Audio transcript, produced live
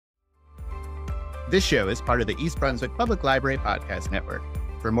This show is part of the East Brunswick Public Library Podcast Network.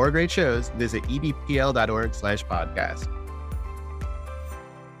 For more great shows, visit ebpl.org/podcast.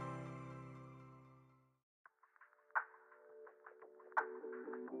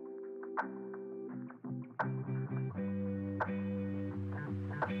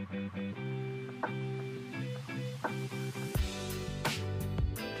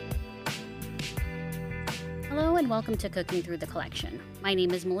 Hello and welcome to Cooking Through the Collection. My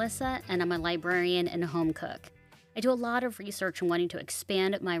name is Melissa and I'm a librarian and a home cook. I do a lot of research and wanting to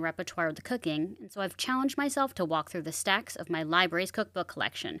expand my repertoire with the cooking, and so I've challenged myself to walk through the stacks of my library's cookbook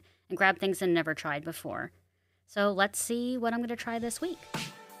collection and grab things I've never tried before. So let's see what I'm going to try this week.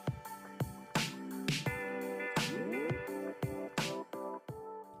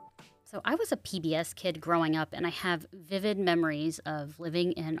 So I was a PBS kid growing up, and I have vivid memories of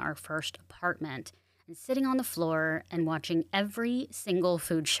living in our first apartment and sitting on the floor and watching every single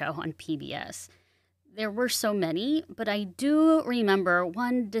food show on PBS. There were so many, but I do remember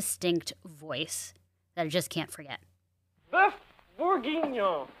one distinct voice that I just can't forget. Bœuf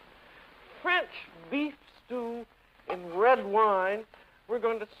bourguignon, French beef stew in red wine. We're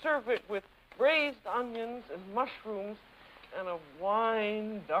going to serve it with braised onions and mushrooms and a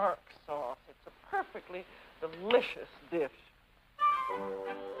wine dark sauce. It's a perfectly delicious dish.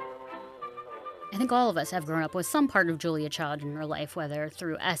 I think all of us have grown up with some part of Julia Child in our life, whether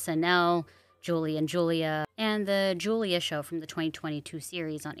through SNL, Julie and Julia, and the Julia show from the 2022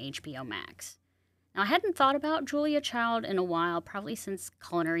 series on HBO Max. Now, I hadn't thought about Julia Child in a while, probably since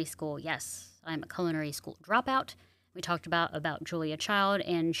culinary school. Yes, I'm a culinary school dropout. We talked about Julia Child,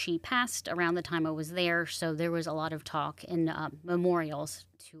 and she passed around the time I was there, so there was a lot of talk and memorials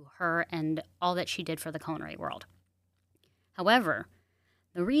to her and all that she did for the culinary world. However,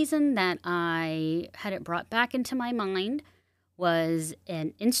 the reason that I had it brought back into my mind was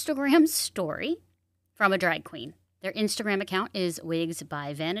an Instagram story from a drag queen. Their Instagram account is Wigs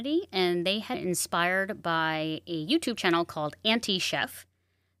by Vanity, and they had inspired by a YouTube channel called Auntie Chef,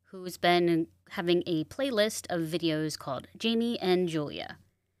 who's been having a playlist of videos called Jamie and Julia.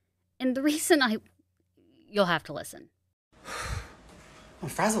 And the reason you'll have to listen. I'm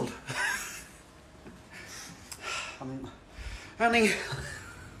frazzled. I'm only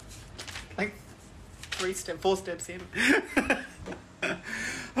like 4 steps in.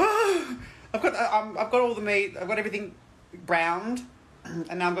 I've got all the meat. I've got everything browned,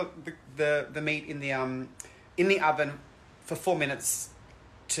 and now I've got the meat in the oven for 4 minutes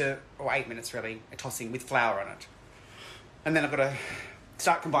or 8 minutes really, tossing with flour on it, and then I've got to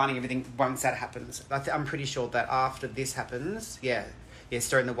start combining everything once that happens. I'm pretty sure that after this happens,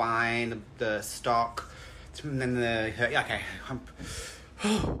 stir in the wine, the stock, and then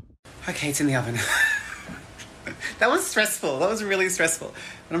okay, it's in the oven. That was stressful. That was really stressful.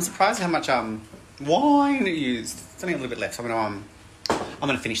 And I'm surprised how much wine it used. It's only a little bit left. So I'm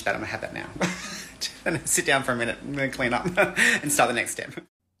gonna finish that. I'm gonna have that now. And sit down for a minute. I'm gonna clean up and start the next step.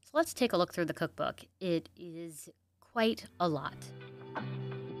 So let's take a look through the cookbook. It is quite a lot.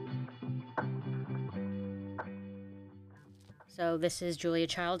 So this is Julia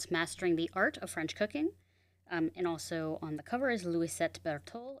Child's Mastering the Art of French Cooking. And also on the cover is Louisette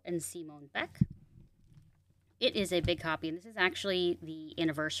Bertholle and Simone Beck. It is a big copy, and this is actually the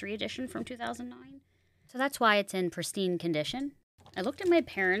anniversary edition from 2009. So that's why it's in pristine condition. I looked at my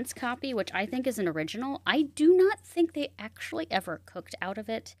parents' copy, which I think is an original. I do not think they actually ever cooked out of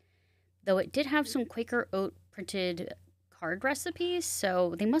it, though it did have some Quaker oat printed card recipes,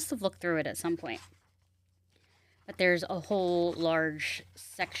 so they must have looked through it at some point. But there's a whole large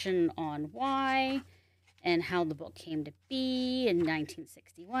section on why and how the book came to be in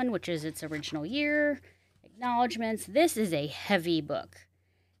 1961, which is its original year. Acknowledgements. This is a heavy book.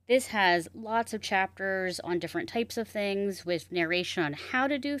 This has lots of chapters on different types of things with narration on how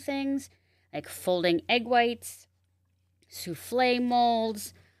to do things, like folding egg whites, souffle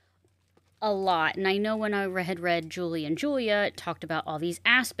molds, a lot. And I know when I had read Julie and Julia, it talked about all these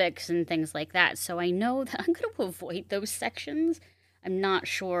aspects and things like that. So I know that I'm going to avoid those sections. I'm not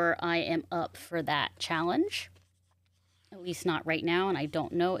sure I am up for that challenge, at least not right now, and I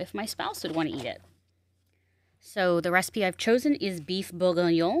don't know if my spouse would want to eat it. So the recipe I've chosen is beef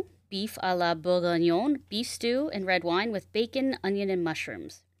bourguignon, beef à la bourguignon, beef stew and red wine with bacon, onion, and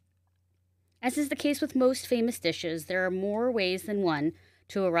mushrooms. As is the case with most famous dishes, there are more ways than one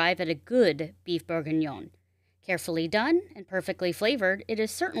to arrive at a good beef bourguignon. Carefully done and perfectly flavored, it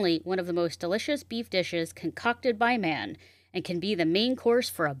is certainly one of the most delicious beef dishes concocted by man and can be the main course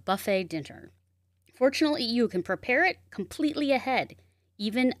for a buffet dinner. Fortunately, you can prepare it completely ahead,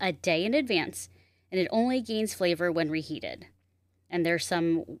 even a day in advance, and it only gains flavor when reheated. And there's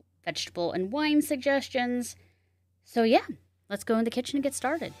some vegetable and wine suggestions. So yeah, let's go in the kitchen and get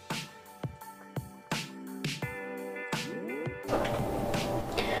started.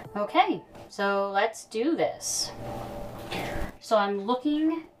 Okay, so let's do this. So I'm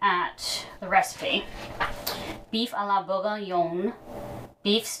looking at the recipe. Beef à la bourguignon,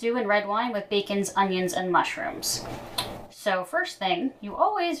 beef stew in red wine with bacons, onions, and mushrooms. So first thing, you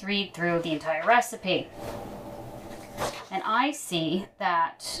always read through the entire recipe. And I see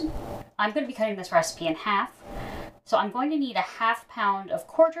that I'm going to be cutting this recipe in half. So I'm going to need a ½ pound of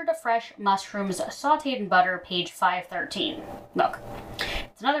quartered fresh mushrooms sauteed in butter, page 513. Look,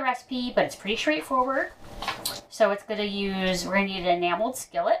 it's another recipe, but it's pretty straightforward. So we're going to need an enameled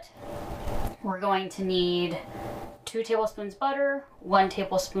skillet. We're going to need 2 tablespoons butter, 1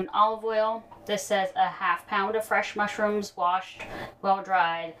 tablespoon olive oil. This says a ½ pound of fresh mushrooms, washed, well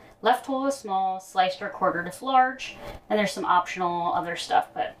dried, left whole if small, sliced or quartered if large. And there's some optional other stuff,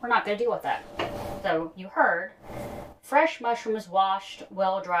 but we're not going to deal with that. So you heard, fresh mushrooms washed,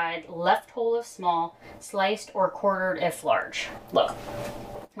 well dried, left whole if small, sliced or quartered if large. Look,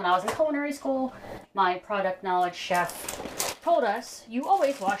 when I was in culinary school, my product knowledge chef told us you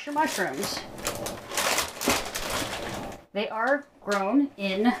always wash your mushrooms. They are grown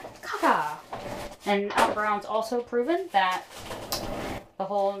in caca. And Al Brown's also proven that the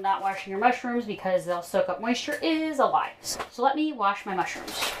whole not washing your mushrooms because they'll soak up moisture is a lie. So let me wash my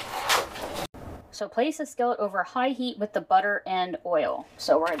mushrooms. So place a skillet over high heat with the butter and oil.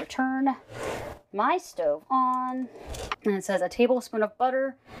 So we're going to turn my stove on. And it says a tablespoon of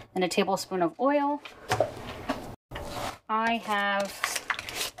butter and a tablespoon of oil. I have,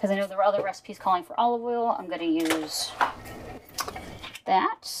 because I know there are other recipes calling for olive oil, I'm going to use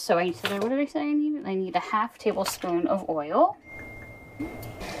that. So I need to, what did I say I need? I need a ½ tablespoon of oil.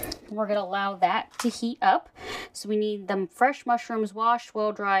 We're going to allow that to heat up. So we need them fresh mushrooms, washed,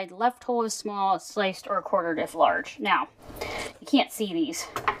 well dried, left whole if small, sliced or quartered if large. Now, you can't see these,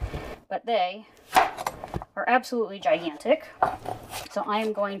 but they are absolutely gigantic. So I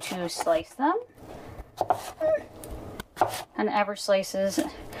am going to slice them. And average slices,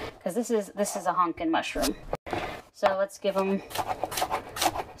 because this is a honkin' mushroom. So let's give them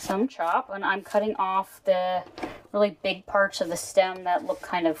some chop, and I'm cutting off the really big parts of the stem that look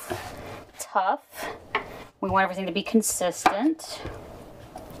kind of tough. We want everything to be consistent.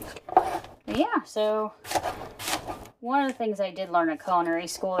 But yeah, so one of the things I did learn at culinary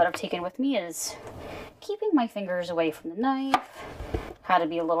school that I've taken with me is keeping my fingers away from the knife, how to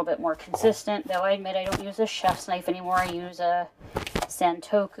be a little bit more consistent, though I admit I don't use a chef's knife anymore. I use a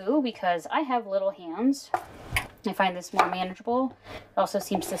santoku because I have little hands. I find this more manageable. It also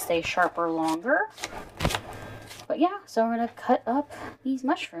seems to stay sharper longer. But yeah, so I'm going to cut up these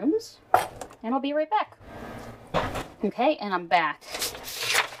mushrooms and I'll be right back. Okay, and I'm back.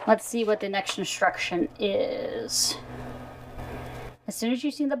 Let's see what the next instruction is. As soon as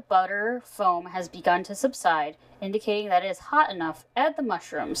you see the butter foam has begun to subside, indicating that it is hot enough, add the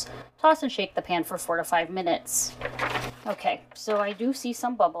mushrooms. Toss and shake the pan for 4 to 5 minutes. Okay, so I do see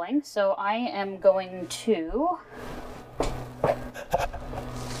some bubbling, so I am going to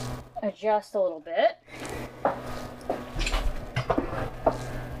adjust a little bit.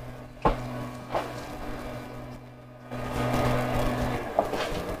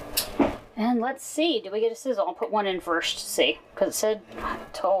 And let's see, do we get a sizzle? I'll put one in first to see, because it said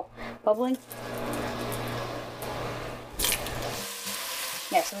till bubbling.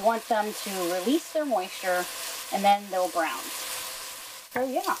 Yes, we want them to release their moisture and then they'll brown. So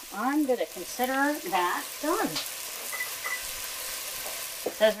yeah, I'm going to consider that done.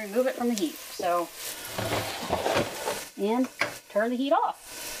 It says remove it from the heat, so, and turn the heat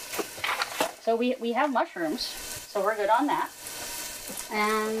off. So we have mushrooms, so we're good on that.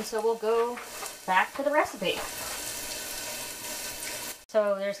 And so we'll go back to the recipe.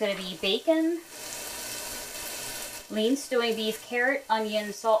 So there's going to be bacon, lean stewing beef, carrot,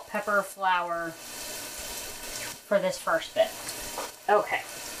 onion, salt, pepper, flour for this first bit. Okay.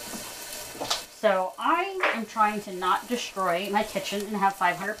 So I am trying to not destroy my kitchen and have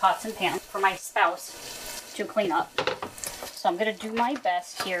 500 pots and pans for my spouse to clean up. So I'm going to do my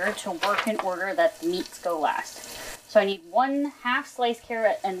best here to work in order that the meats go last. So I need 1/2 sliced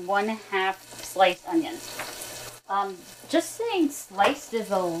carrot and 1/2 sliced onion. Just saying sliced is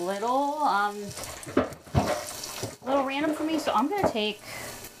a little random for me, so I'm going to take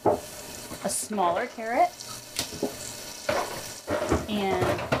a smaller carrot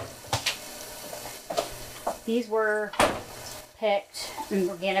and these were picked and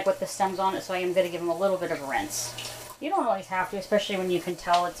organic with the stems on it, so I am going to give them a little bit of a rinse. You don't always have to, especially when you can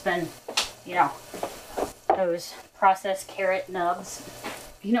tell it's been, you know, those processed carrot nubs.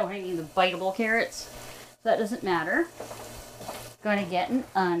 you know what I mean, the biteable carrots. So that doesn't matter. Going to get an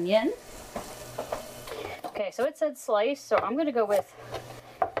onion. Okay, so it said slice, so I'm going to go with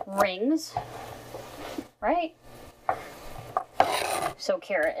rings, right? So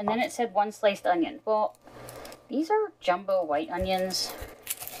carrot, and then it said 1 sliced onion. Well, these are jumbo white onions.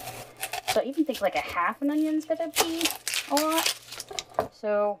 So I even think like a half an onion's gonna be a lot.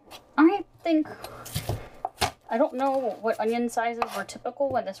 So I think, I don't know what onion sizes were typical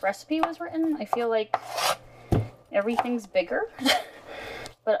when this recipe was written. I feel like everything's bigger.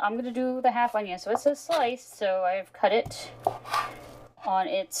 But I'm gonna do the half onion. So it says sliced, so I've cut it on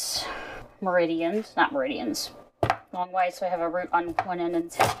its meridians, not meridians, long wide, so I have a root on one end.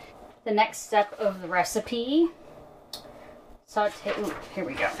 And the next step of the recipe, saute, ooh, here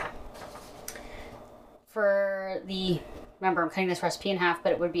we go. Remember I'm cutting this recipe in half,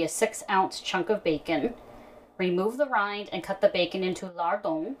 but it would be a 6-ounce chunk of bacon. Remove the rind and cut the bacon into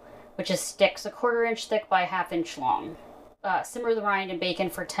lardons, which is sticks 1/4 inch thick by 1/2 inch long. Simmer the rind and bacon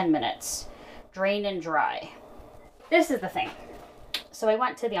for 10 minutes. Drain and dry. This is the thing. So I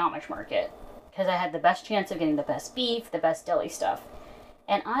went to the Amish market because I had the best chance of getting the best beef, the best deli stuff.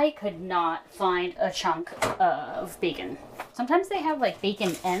 And I could not find a chunk of bacon. Sometimes they have like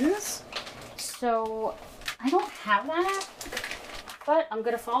bacon ends. So I don't have that. But I'm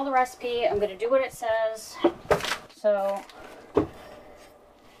going to follow the recipe. I'm going to do what it says. So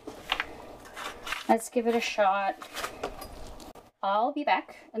let's give it a shot. I'll be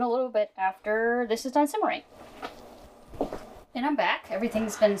back in a little bit after this is done simmering. And I'm back.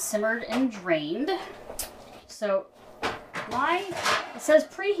 Everything's been simmered and drained. So it says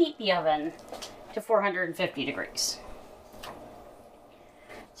preheat the oven to 450 degrees.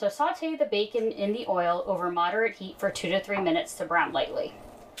 So saute the bacon in the oil over moderate heat for 2 to 3 minutes to brown lightly.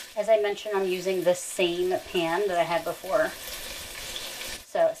 As I mentioned, I'm using the same pan that I had before.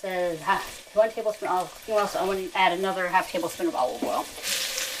 So it says 1 tablespoon of olive oil. So I want to add another 1/2 tablespoon of olive oil.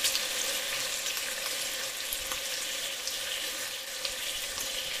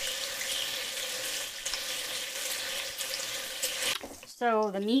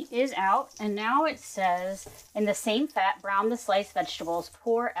 So the meat is out, and now it says, in the same fat, brown the sliced vegetables,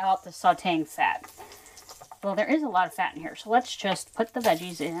 pour out the sauteing fat. Well, there is a lot of fat in here, so let's just put the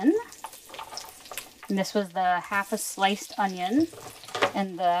veggies in. And this was the 1/2 a sliced onion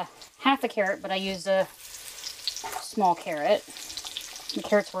and the 1/2 a carrot, but I used a small carrot. The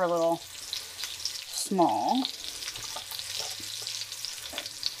carrots were a little small.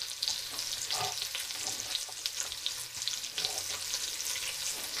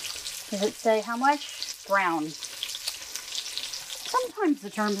 Does it say how much? Brown. Sometimes the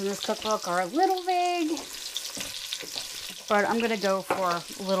terms in this cookbook are a little vague, but I'm going to go for a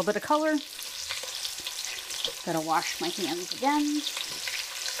little bit of color. Gotta wash my hands again.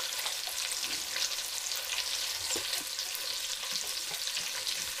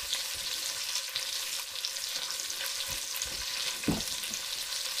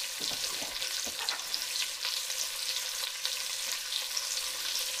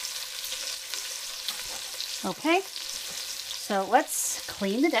 Okay, so let's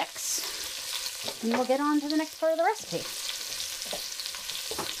clean the decks and we'll get on to the next part of the recipe.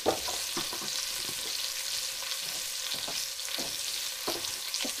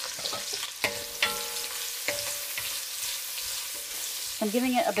 I'm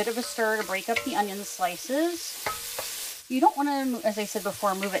giving it a bit of a stir to break up the onion slices. You don't want to, as I said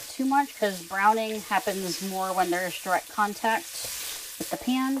before, move it too much because browning happens more when there's direct contact with the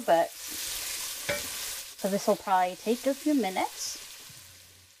pan, but so this will probably take a few minutes.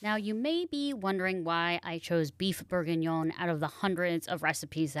 Now you may be wondering why I chose beef bourguignon out of the hundreds of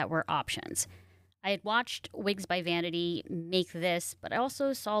recipes that were options. I had watched Wigs by Vanity make this, but I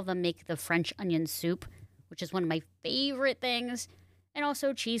also saw them make the French onion soup, which is one of my favorite things, and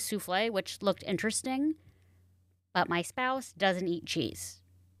also cheese souffle, which looked interesting. But my spouse doesn't eat cheese.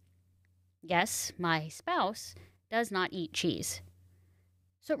 Yes, my spouse does not eat cheese.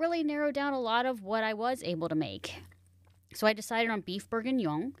 So it really narrowed down a lot of what I was able to make. So I decided on beef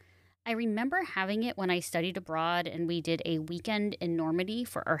bourguignon. I remember having it when I studied abroad and we did a weekend in Normandy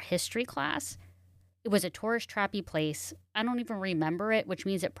for our history class. It was a tourist trappy place. I don't even remember it, which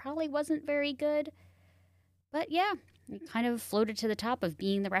means it probably wasn't very good. But yeah, it kind of floated to the top of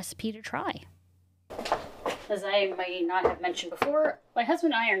being the recipe to try. As I may not have mentioned before, my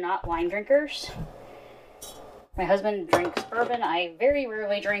husband and I are not wine drinkers. My husband drinks bourbon. I very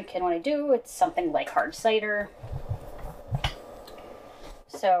rarely drink, and when I do, it's something like hard cider.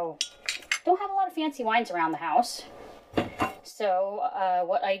 So, don't have a lot of fancy wines around the house. So,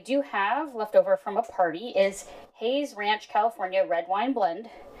 what I do have left over from a party is Hayes Ranch California red wine blend,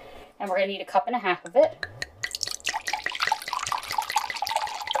 and we're going to need 1.5 cups of it.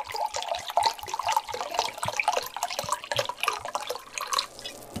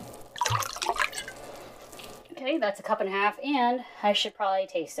 Okay, that's 1.5 cups, and I should probably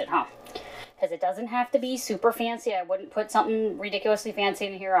taste it, huh? Because it doesn't have to be super fancy. I wouldn't put something ridiculously fancy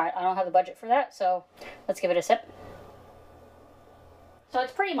in here. I don't have the budget for that, so let's give it a sip. So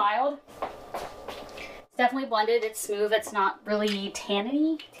it's pretty mild. It's definitely blended. It's smooth. It's not really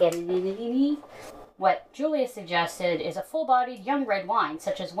tanniny. What Julia suggested is a full-bodied young red wine,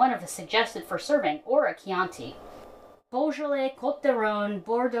 such as one of the suggested for serving, or a Chianti. Beaujolais, Côte d'Aron,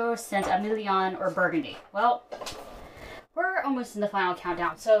 Bordeaux, Saint-Emilion, or Burgundy. Well, we're almost in the final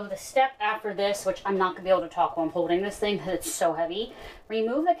countdown. So the step after this, which I'm not going to be able to talk while I'm holding this thing because it's so heavy,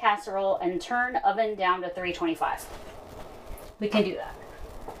 remove the casserole and turn oven down to 325. We can do that.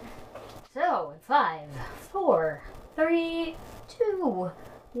 So, 5, 4, 3, 2,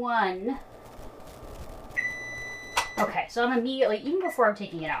 1. Okay, so I'm immediately, even before I'm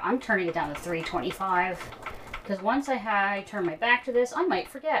taking it out, I'm turning it down to 325. Because once I turn my back to this, I might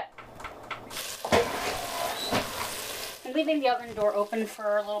forget. And leaving the oven door open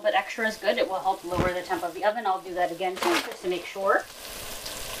for a little bit extra is good. It will help lower the temp of the oven. I'll do that again too, just to make sure.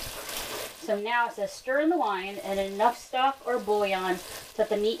 So now it says stir in the wine and enough stock or bouillon so that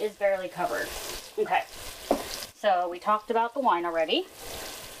the meat is barely covered. Okay, so we talked about the wine already.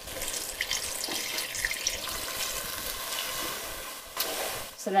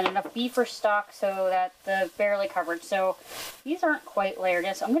 So then enough beef or stock so that the barely covered. So these aren't quite layered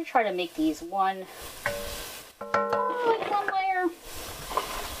in, so I'm going to try to make these one layer.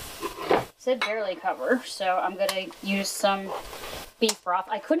 It said barely cover, so I'm going to use some beef broth.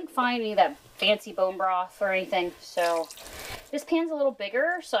 I couldn't find any of that fancy bone broth or anything, so this pan's a little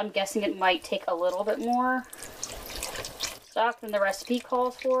bigger, so I'm guessing it might take a little bit more stock than the recipe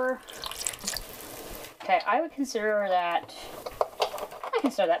calls for. Okay, I would consider that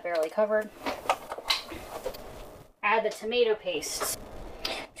barely covered. Add the tomato paste.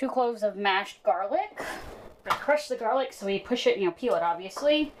 2 cloves of mashed garlic. I crush the garlic, so we push it, peel it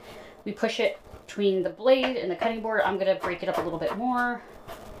obviously. We push it between the blade and the cutting board. I'm gonna break it up a little bit more.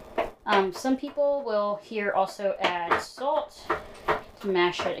 Some people will here also add salt to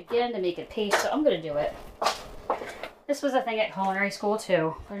mash it again to make it paste, so I'm gonna do it. This was a thing at culinary school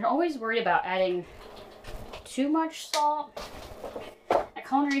too. I'm always worried about adding too much salt. At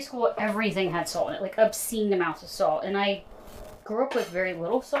culinary school, everything had salt in it, like obscene amounts of salt, and I grew up with very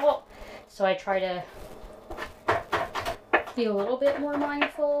little salt, so I try to be a little bit more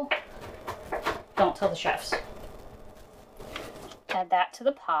mindful. Don't tell the chefs. Add that to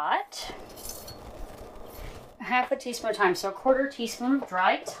the pot. 1/2 teaspoon of thyme, so 1/4 teaspoon of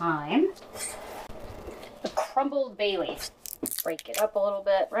dried thyme. The crumbled bay leaves. Break it up a little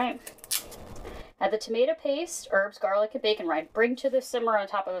bit, right? Add the tomato paste, herbs, garlic, and bacon rind. Bring to the simmer on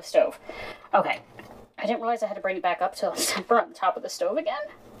top of the stove. Okay, I didn't realize I had to bring it back up to simmer on the top of the stove again.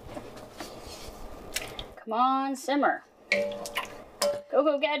 Come on, simmer.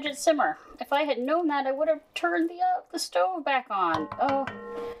 Go, gadget, simmer. If I had known that, I would have turned the stove back on.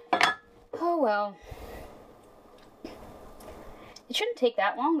 Oh well. It shouldn't take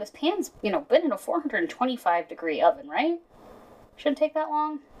that long. This pan's, been in a 425 degree oven, right? Shouldn't take that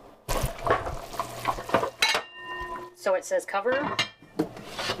long. So it says cover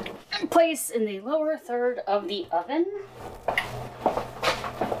and place in the lower third of the oven.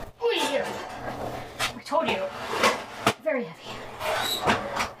 Oh yeah. I told you, very heavy.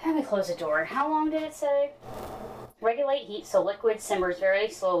 Let me close the door. How long did it say? Regulate heat so liquid simmers very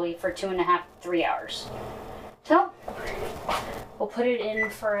slowly for 2.5 to 3 hours. So we'll put it in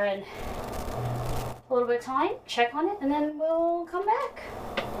for a little bit of time, check on it, and then we'll come back.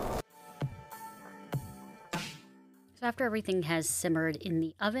 So after everything has simmered in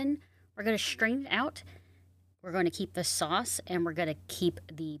the oven, we're going to strain it out. We're going to keep the sauce, and we're going to keep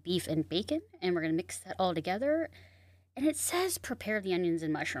the beef and bacon, and we're going to mix that all together. And it says prepare the onions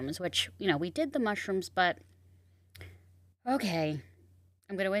and mushrooms, which, we did the mushrooms, but okay.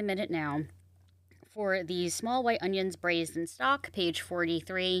 I'm going to admit it now. For these small white onions braised in stock, page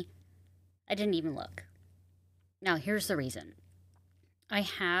 43, I didn't even look. Now, here's the reason. I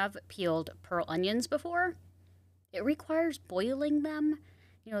have peeled pearl onions before. It requires boiling them.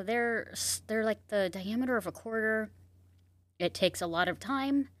 They're like the diameter of a quarter. It takes a lot of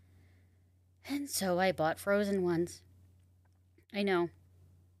time. And so I bought frozen ones. I know,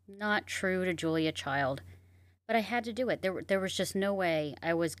 not true to Julia Child, but I had to do it. There was just no way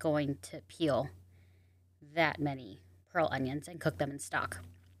I was going to peel that many pearl onions and cook them in stock.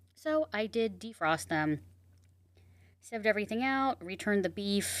 So I did defrost them, Sieved everything out, returned the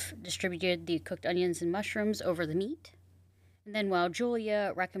beef, distributed the cooked onions and mushrooms over the meat. And then while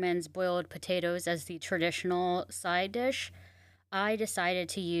Julia recommends boiled potatoes as the traditional side dish, I decided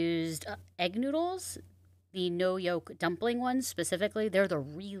to use egg noodles, the no-yolk dumpling ones specifically. They're the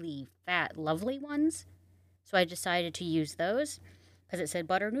really fat, lovely ones. So I decided to use those because it said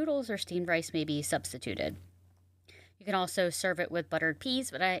buttered noodles or steamed rice may be substituted. You can also serve it with buttered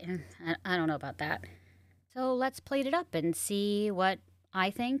peas, but I don't know about that. So let's plate it up and see what I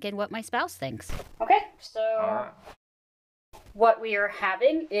think and what my spouse thinks. Okay, so what we are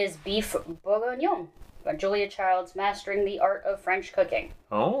having is beef bourguignon by Julia Child's Mastering the Art of French Cooking.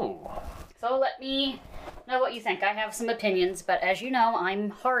 Oh. So let me know what you think. I have some opinions, but as you know, I'm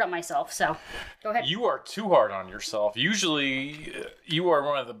hard on myself, so go ahead. You are too hard on yourself. Usually, you are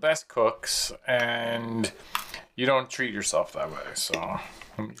one of the best cooks, and you don't treat yourself that way, so...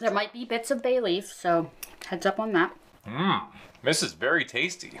 There might be bits of bay leaf, so heads up on that. This is very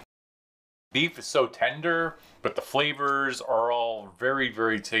tasty. Beef is so tender, but the flavors are all very,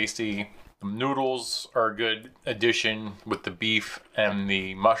 very tasty. The noodles are a good addition with the beef and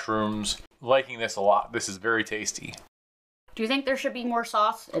the mushrooms. Liking this a lot. This is very tasty. Do you think there should be more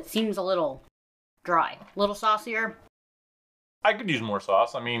sauce? It seems a little dry. A little saucier? I could use more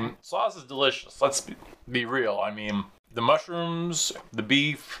sauce. I mean, sauce is delicious. Let's be real. I mean, the mushrooms, the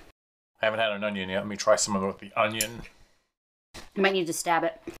beef. I haven't had an onion yet. Let me try some of it with the onion. You might need to stab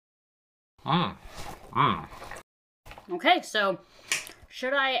it. Okay, so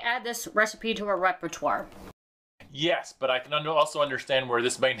should I add this recipe to our repertoire? Yes, but I can also understand where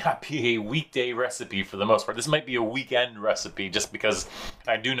this might not be a weekday recipe for the most part. This might be a weekend recipe just because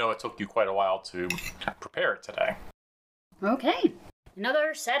I do know it took you quite a while to prepare it today. Okay,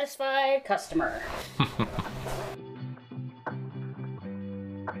 another satisfied customer.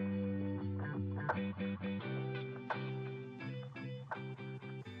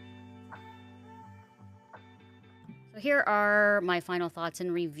 So here are my final thoughts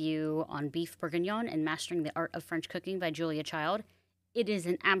and review on beef bourguignon and Mastering the Art of French Cooking by Julia Child. It is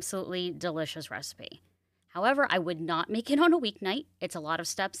an absolutely delicious recipe. However, I would not make it on a weeknight. It's a lot of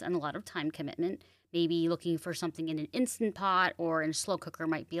steps and a lot of time commitment. Maybe looking for something in an Instant Pot or in a slow cooker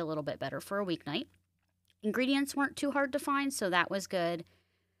might be a little bit better for a weeknight. Ingredients weren't too hard to find, so that was good.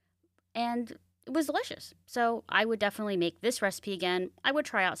 And it was delicious. So I would definitely make this recipe again. I would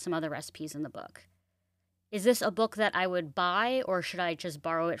try out some other recipes in the book. Is this a book that I would buy, or should I just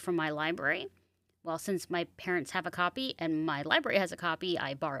borrow it from my library? Well, since my parents have a copy and my library has a copy,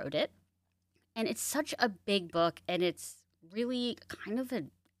 I borrowed it. And it's such a big book, and it's really kind of a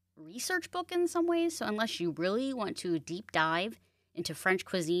research book in some ways. So unless you really want to deep dive into French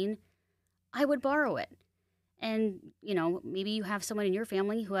cuisine, I would borrow it. And, maybe you have someone in your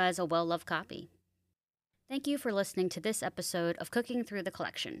family who has a well-loved copy. Thank you for listening to this episode of Cooking Through the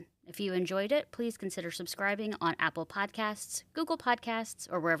Collection. If you enjoyed it, please consider subscribing on Apple Podcasts, Google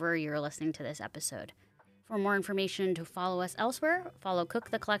Podcasts, or wherever you're listening to this episode. For more information to follow us elsewhere, follow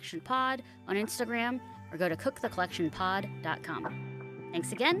Cook the Collection Pod on Instagram or go to cookthecollectionpod.com.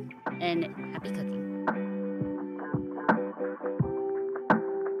 Thanks again, and happy cooking.